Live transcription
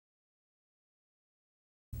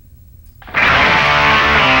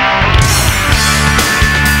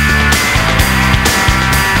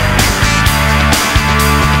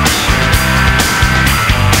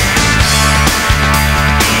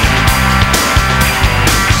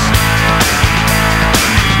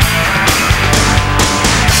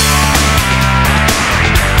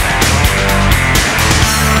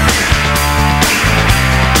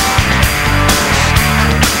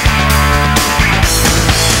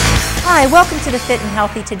Hi, welcome to the Fit and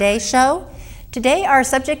Healthy Today show. Today our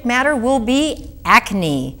subject matter will be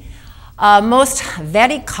acne. Most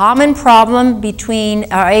very common problem between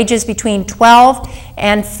ages between 12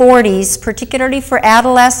 and 40s, particularly for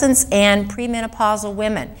adolescents and premenopausal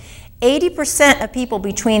women. 80% of people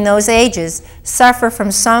between those ages suffer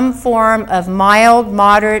from some form of mild,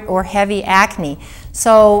 moderate, or heavy acne.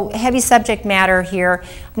 So heavy subject matter here.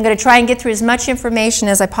 I'm going to try and get through as much information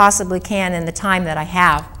as I possibly can in the time that I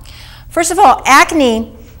have. First of all,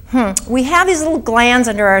 acne, we have these little glands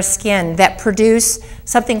under our skin that produce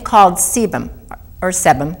something called sebum, or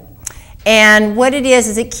sebum. And what it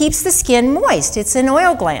is it keeps the skin moist. It's an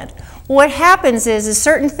oil gland. What happens is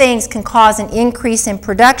certain things can cause an increase in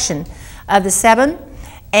production of the sebum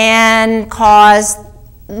and cause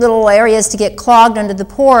little areas to get clogged under the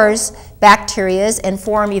pores, bacteria, and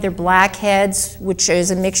form either blackheads, which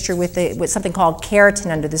is a mixture with something called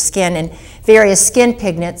keratin under the skin, and various skin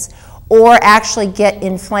pigments, or actually get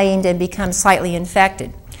inflamed and become slightly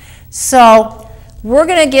infected. So we're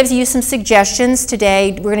going to give you some suggestions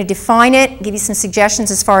today. We're going to define it, give you some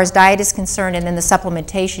suggestions as far as diet is concerned, and then the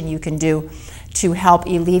supplementation you can do to help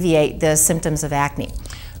alleviate the symptoms of acne.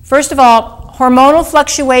 First of all, hormonal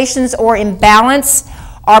fluctuations or imbalance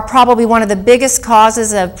are probably one of the biggest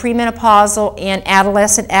causes of premenopausal and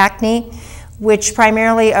adolescent acne, which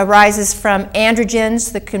primarily arises from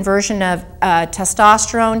androgens, the conversion of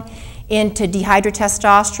testosterone into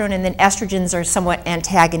dihydrotestosterone, and then estrogens are somewhat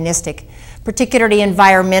antagonistic, particularly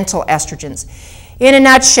environmental estrogens. In a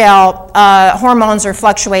nutshell, hormones are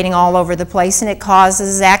fluctuating all over the place, and it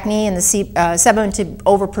causes acne and the sebum to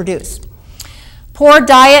overproduce. Poor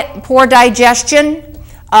diet, poor digestion,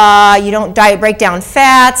 you don't break down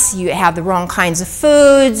fats, you have the wrong kinds of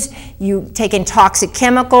foods, you take in toxic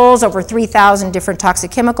chemicals, over 3,000 different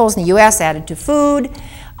toxic chemicals in the U.S. added to food,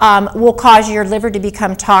 will cause your liver to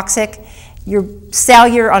become toxic. On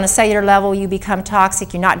a cellular level, you become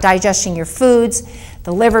toxic. You're not digesting your foods.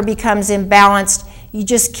 The liver becomes imbalanced. You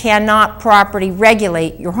just cannot properly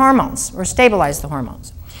regulate your hormones or stabilize the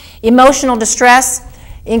hormones. Emotional distress,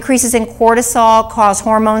 increases in cortisol cause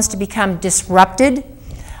hormones to become disrupted.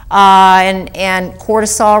 And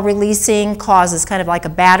cortisol releasing causes kind of like a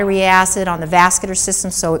battery acid on the vascular system,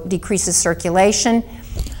 so it decreases circulation.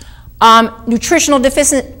 Nutritional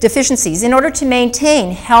deficiencies. In order to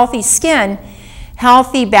maintain healthy skin,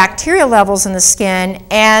 healthy bacterial levels in the skin,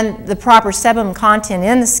 and the proper sebum content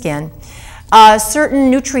in the skin, certain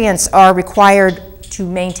nutrients are required to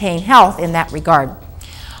maintain health in that regard.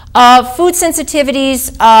 Food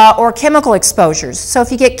sensitivities or chemical exposures. So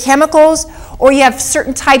if you get chemicals or you have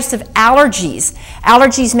certain types of allergies,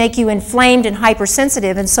 allergies make you inflamed and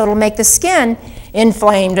hypersensitive, and so it'll make the skin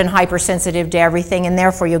inflamed and hypersensitive to everything, and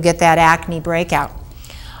therefore you'll get that acne breakout.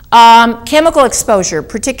 Chemical exposure,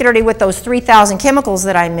 particularly with those 3,000 chemicals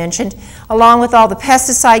that I mentioned, along with all the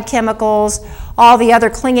pesticide chemicals, all the other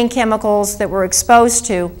clinging chemicals that we're exposed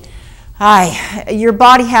to, your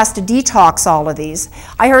body has to detox all of these.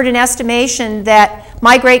 I heard an estimation that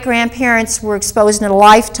my great-grandparents were exposed in a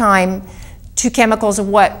lifetime to chemicals of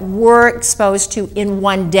what we're exposed to in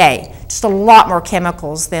one day. Just a lot more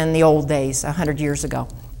chemicals than the old days, 100 years ago.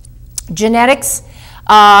 Genetics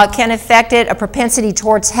can affect it, a propensity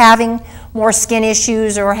towards having more skin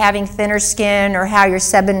issues or having thinner skin, or how your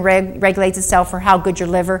sebum regulates itself, or how good your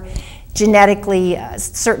liver. Genetically,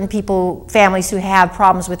 certain people, families who have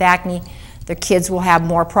problems with acne, their kids will have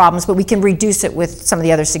more problems, but we can reduce it with some of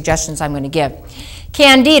the other suggestions I'm going to give.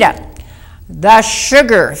 Candida. The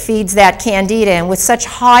sugar feeds that candida, and with such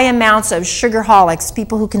high amounts of sugarholics,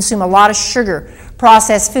 people who consume a lot of sugar,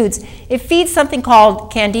 processed foods, it feeds something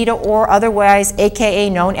called candida, or otherwise aka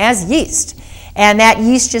known as yeast. And that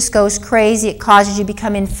yeast just goes crazy. It causes you to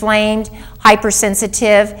become inflamed,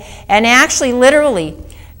 hypersensitive, and actually literally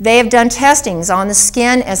they have done testings on the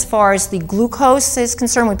skin as far as the glucose is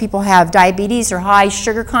concerned when people have diabetes or high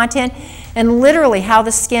sugar content, and literally how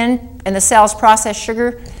the skin and the cells process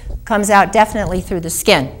sugar comes out definitely through the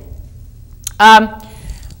skin.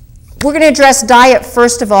 We're going to address diet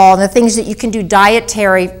first of all, and the things that you can do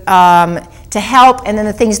dietary to help, and then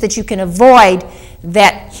the things that you can avoid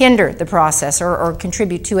that hinder the process or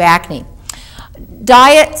contribute to acne.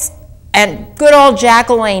 Diets, and good old Jack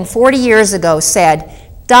LaLanne 40 years ago said,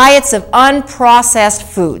 diets of unprocessed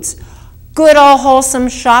foods. Good old wholesome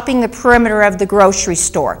shopping the perimeter of the grocery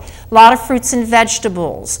store. A lot of fruits and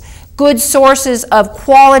vegetables. Good sources of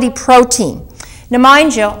quality protein. Now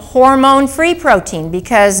mind you, hormone-free protein,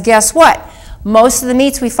 because guess what? Most of the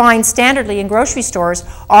meats we find standardly in grocery stores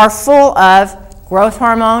are full of growth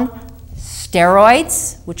hormone,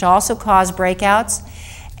 steroids, which also cause breakouts,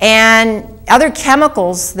 and other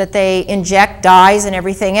chemicals that they inject, dyes and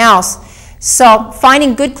everything else. So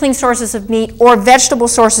finding good clean sources of meat or vegetable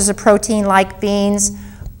sources of protein like beans,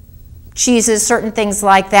 cheeses, certain things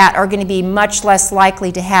like that are going to be much less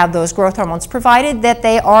likely to have those growth hormones, provided that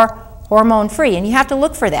they are hormone free, and you have to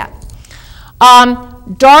look for that.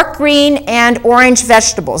 Dark green and orange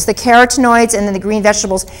vegetables, the carotenoids and then the green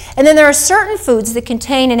vegetables. And then there are certain foods that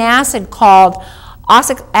contain an acid called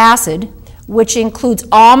oxalic acid, which includes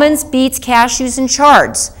almonds, beets, cashews, and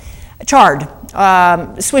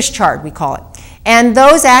Swiss chard we call it. And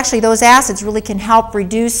those acids really can help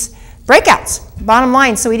reduce breakouts, bottom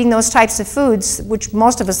line. So eating those types of foods, which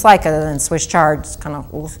most of us like other than Swiss chard, it's kind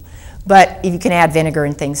of oof, but you can add vinegar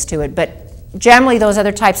and things to it. But generally those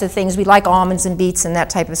other types of things, we like almonds and beets and that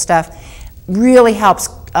type of stuff, really helps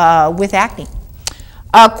with acne.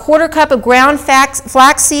 A quarter cup of ground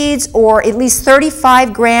flax seeds, or at least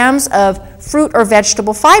 35 grams of fruit or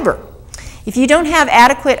vegetable fiber. If you don't have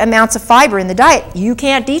adequate amounts of fiber in the diet, you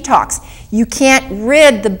can't detox. You can't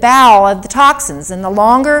rid the bowel of the toxins, and the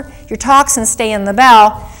longer your toxins stay in the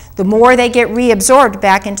bowel, the more they get reabsorbed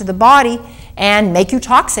back into the body and make you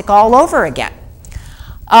toxic all over again.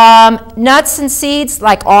 Nuts and seeds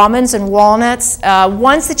like almonds and walnuts,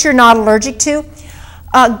 ones that you're not allergic to.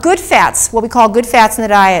 Good fats, what we call good fats in the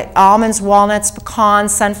diet, almonds, walnuts,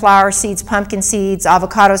 pecans, sunflower seeds, pumpkin seeds,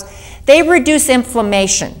 avocados, they reduce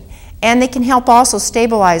inflammation. And they can help also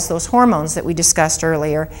stabilize those hormones that we discussed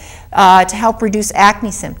earlier to help reduce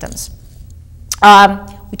acne symptoms.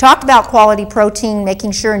 We talked about quality protein,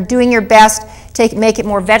 making sure and doing your best to make it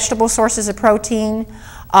more vegetable sources of protein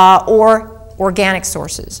or organic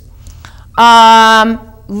sources.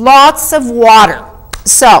 Lots of water.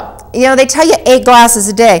 So, you know, they tell you 8 glasses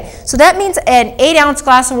a day. So that means an 8-ounce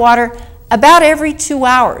glass of water about every 2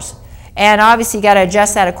 hours. And obviously you got to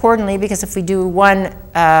adjust that accordingly, because if we do one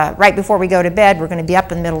right before we go to bed, we're going to be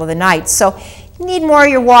up in the middle of the night. So you need more of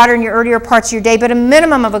your water in your earlier parts of your day, but a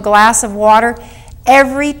minimum of a glass of water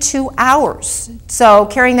every 2 hours. So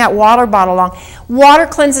carrying that water bottle along. Water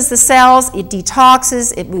cleanses the cells, it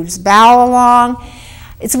detoxes, it moves bowel along.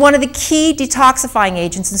 It's one of the key detoxifying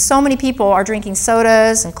agents, and so many people are drinking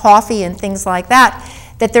sodas and coffee and things like that,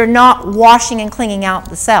 that they're not washing and cleaning out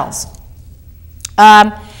the cells.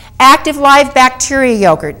 Active live bacteria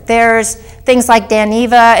yogurt. There's things like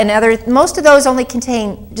Daniva and others. Most of those only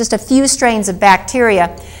contain just a few strains of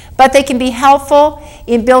bacteria, but they can be helpful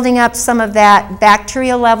in building up some of that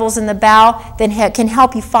bacteria levels in the bowel that can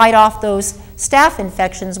help you fight off those staph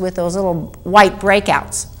infections with those little white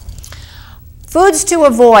breakouts. Foods to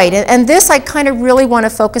avoid, and this I kind of really want to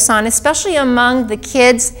focus on, especially among the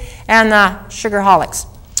kids and the sugarholics.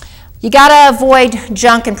 You got to avoid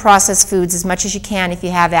junk and processed foods as much as you can if you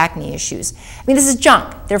have acne issues. I mean, this is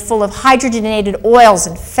junk. They're full of hydrogenated oils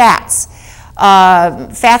and fats.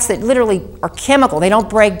 Fats that literally are chemical. They don't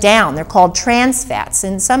break down. They're called trans fats,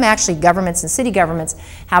 and some actually governments and city governments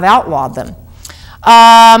have outlawed them.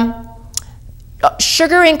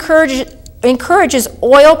 Sugar encourages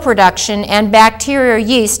oil production and bacteria or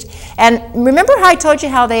yeast. And remember how I told you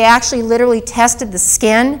how they actually literally tested the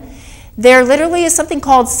skin? There literally is something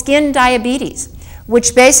called skin diabetes,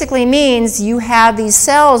 which basically means you have these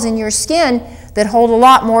cells in your skin that hold a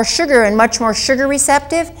lot more sugar and much more sugar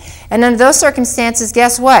receptive. And under those circumstances,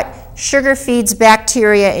 guess what? Sugar feeds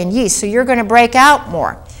bacteria and yeast, so you're going to break out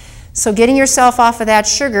more. So getting yourself off of that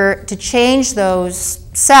sugar to change those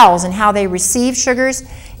cells and how they receive sugars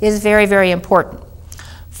is very, very important.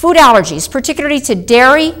 Food allergies, particularly to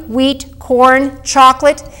dairy, wheat, corn,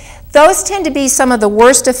 chocolate, those tend to be some of the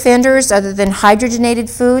worst offenders other than hydrogenated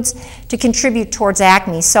foods to contribute towards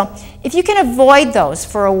acne. So if you can avoid those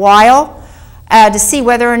for a while to see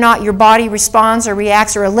whether or not your body responds or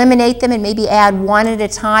reacts, or eliminate them and maybe add one at a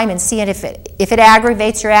time and see if it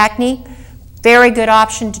aggravates your acne, very good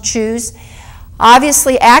option to choose.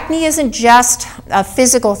 Obviously, acne isn't just a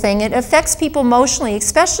physical thing. It affects people emotionally,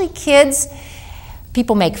 especially kids.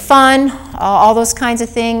 People make fun, all those kinds of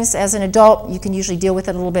things. As an adult, you can usually deal with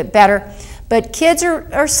it a little bit better. But kids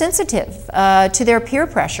are sensitive to their peer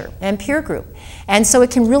pressure and peer group. And so it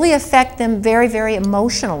can really affect them very, very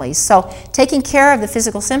emotionally. So taking care of the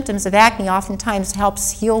physical symptoms of acne oftentimes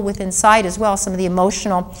helps heal within inside as well some of the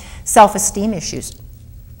emotional self-esteem issues.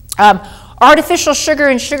 Artificial sugar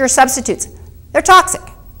and sugar substitutes, they're toxic.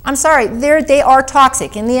 I'm sorry, they are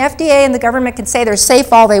toxic. And the FDA and the government can say they're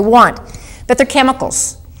safe all they want, but they're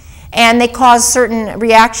chemicals. And they cause certain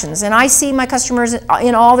reactions. And I see my customers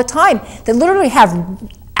in all the time that literally have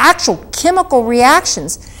actual chemical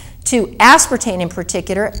reactions to aspartame in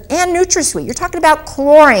particular and NutraSweet. You're talking about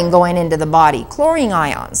chlorine going into the body, chlorine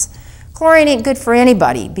ions. Chlorine ain't good for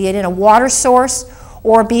anybody, be it in a water source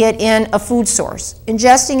or be it in a food source.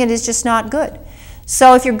 Ingesting it is just not good.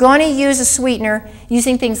 So if you're going to use a sweetener,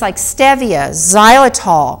 using things like stevia,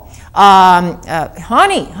 xylitol,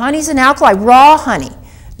 honey. Honey's an alkali, raw honey.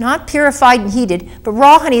 Not purified and heated, but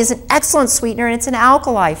raw honey is an excellent sweetener, and it's an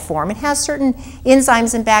alkali form. It has certain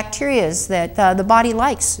enzymes and bacteria that the body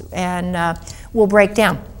likes and will break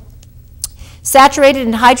down. Saturated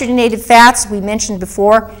and hydrogenated fats, we mentioned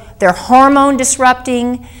before, they're hormone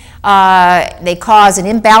disrupting. They cause an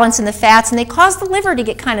imbalance in the fats, and they cause the liver to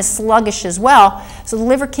get kind of sluggish as well, so the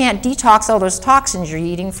liver can't detox all those toxins you're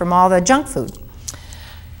eating from all the junk food.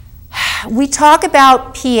 We talk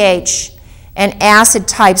about pH and acid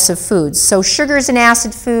types of foods. So sugar is an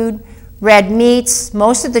acid food, red meats,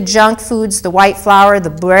 most of the junk foods, the white flour,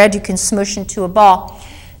 the bread you can smush into a ball.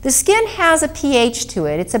 The skin has a pH to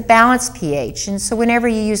it. It's a balanced pH, and so whenever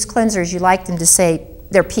you use cleansers, you like them to say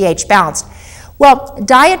they're pH balanced. Well,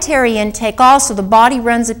 dietary intake also, the body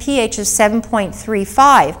runs a pH of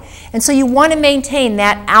 7.35, and so you want to maintain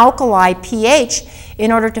that alkali pH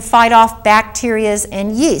in order to fight off bacteria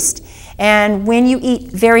and yeast. And when you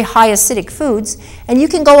eat very high acidic foods, and you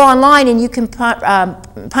can go online and you can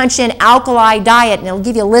punch in alkali diet, and it'll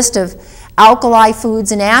give you a list of alkali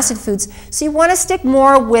foods and acid foods. So you want to stick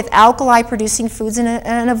more with alkali producing foods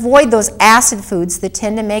and avoid those acid foods that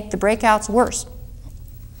tend to make the breakouts worse.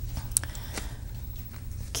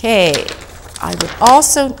 Okay, I would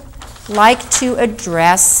also like to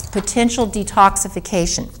address potential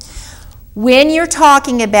detoxification. When you're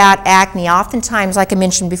talking about acne, oftentimes, like I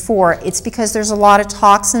mentioned before, it's because there's a lot of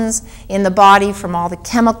toxins in the body from all the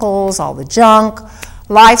chemicals, all the junk,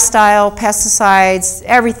 lifestyle, pesticides,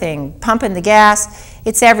 everything, pumping the gas.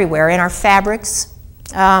 It's everywhere in our fabrics.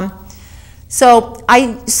 So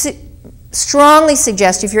I strongly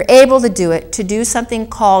suggest, if you're able to do it, to do something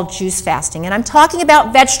called juice fasting. And I'm talking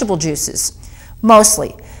about vegetable juices,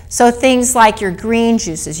 mostly. So things like your green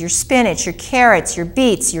juices, your spinach, your carrots, your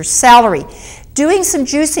beets, your celery. Doing some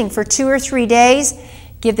juicing for 2 or 3 days,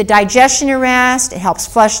 give the digestion a rest, it helps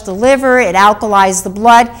flush the liver, it alkalizes the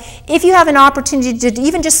blood. If you have an opportunity to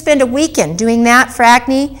even just spend a weekend doing that for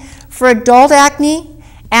acne, for adult acne,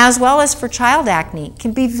 as well as for child acne, it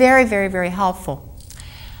can be very, very, very helpful.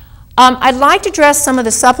 I'd like to address some of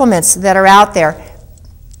the supplements that are out there.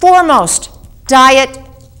 Foremost, diet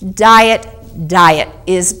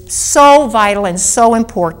is so vital and so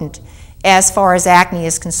important as far as acne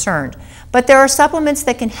is concerned. But there are supplements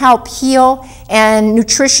that can help heal and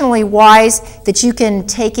nutritionally wise that you can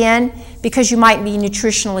take in because you might be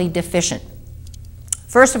nutritionally deficient.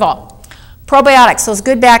 First of all, probiotics, those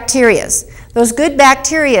good bacteria. Those good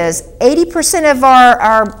bacteria, 80% of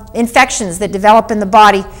our infections that develop in the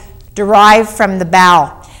body derive from the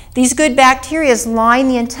bowel. These good bacteria line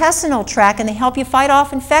the intestinal tract and they help you fight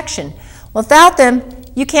off infection. Without them,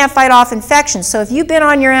 you can't fight off infection. So if you've been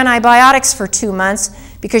on your antibiotics for 2 months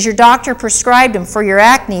because your doctor prescribed them for your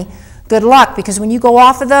acne, good luck, because when you go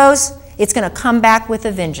off of those, it's going to come back with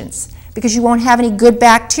a vengeance because you won't have any good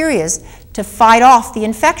bacteria to fight off the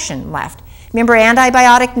infection left. Remember,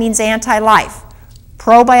 antibiotic means anti-life.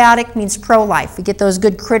 Probiotic means pro-life. We get those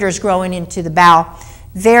good critters growing into the bowel.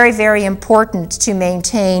 Very, very important to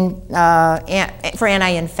maintain for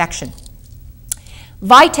anti-infection.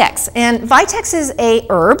 Vitex, and Vitex is a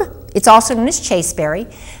herb, it's also known as chasteberry,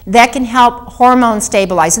 that can help hormone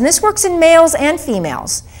stabilize, and this works in males and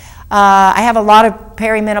females. I have a lot of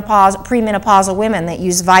premenopausal women that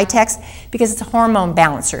use Vitex because it's a hormone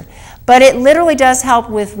balancer, but it literally does help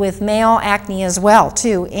with male acne as well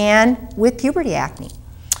too, and with puberty acne.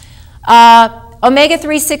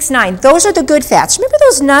 Omega-3, 6, 9, those are the good fats. Remember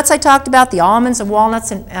those nuts I talked about, the almonds and walnuts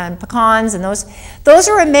and pecans, and those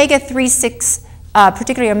are omega-3, 6,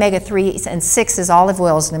 particularly omega-3 and 6 is olive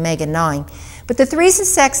oils and omega-9. But the 3s and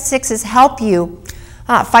 6s help you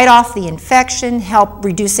fight off the infection, help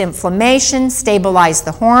reduce inflammation, stabilize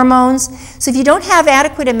the hormones. So if you don't have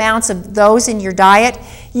adequate amounts of those in your diet,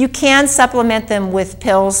 you can supplement them with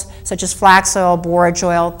pills such as flax oil, borage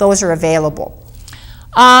oil. Those are available.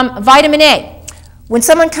 Vitamin A. When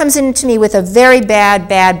someone comes into me with a very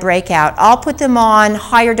bad breakout, I'll put them on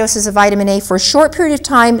higher doses of vitamin A for a short period of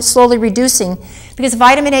time, slowly reducing, because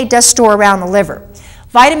vitamin A does store around the liver.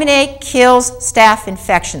 Vitamin A kills staph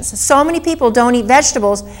infections. So many people don't eat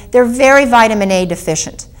vegetables, they're very vitamin A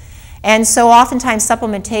deficient. And so oftentimes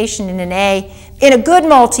supplementation in a good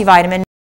multivitamin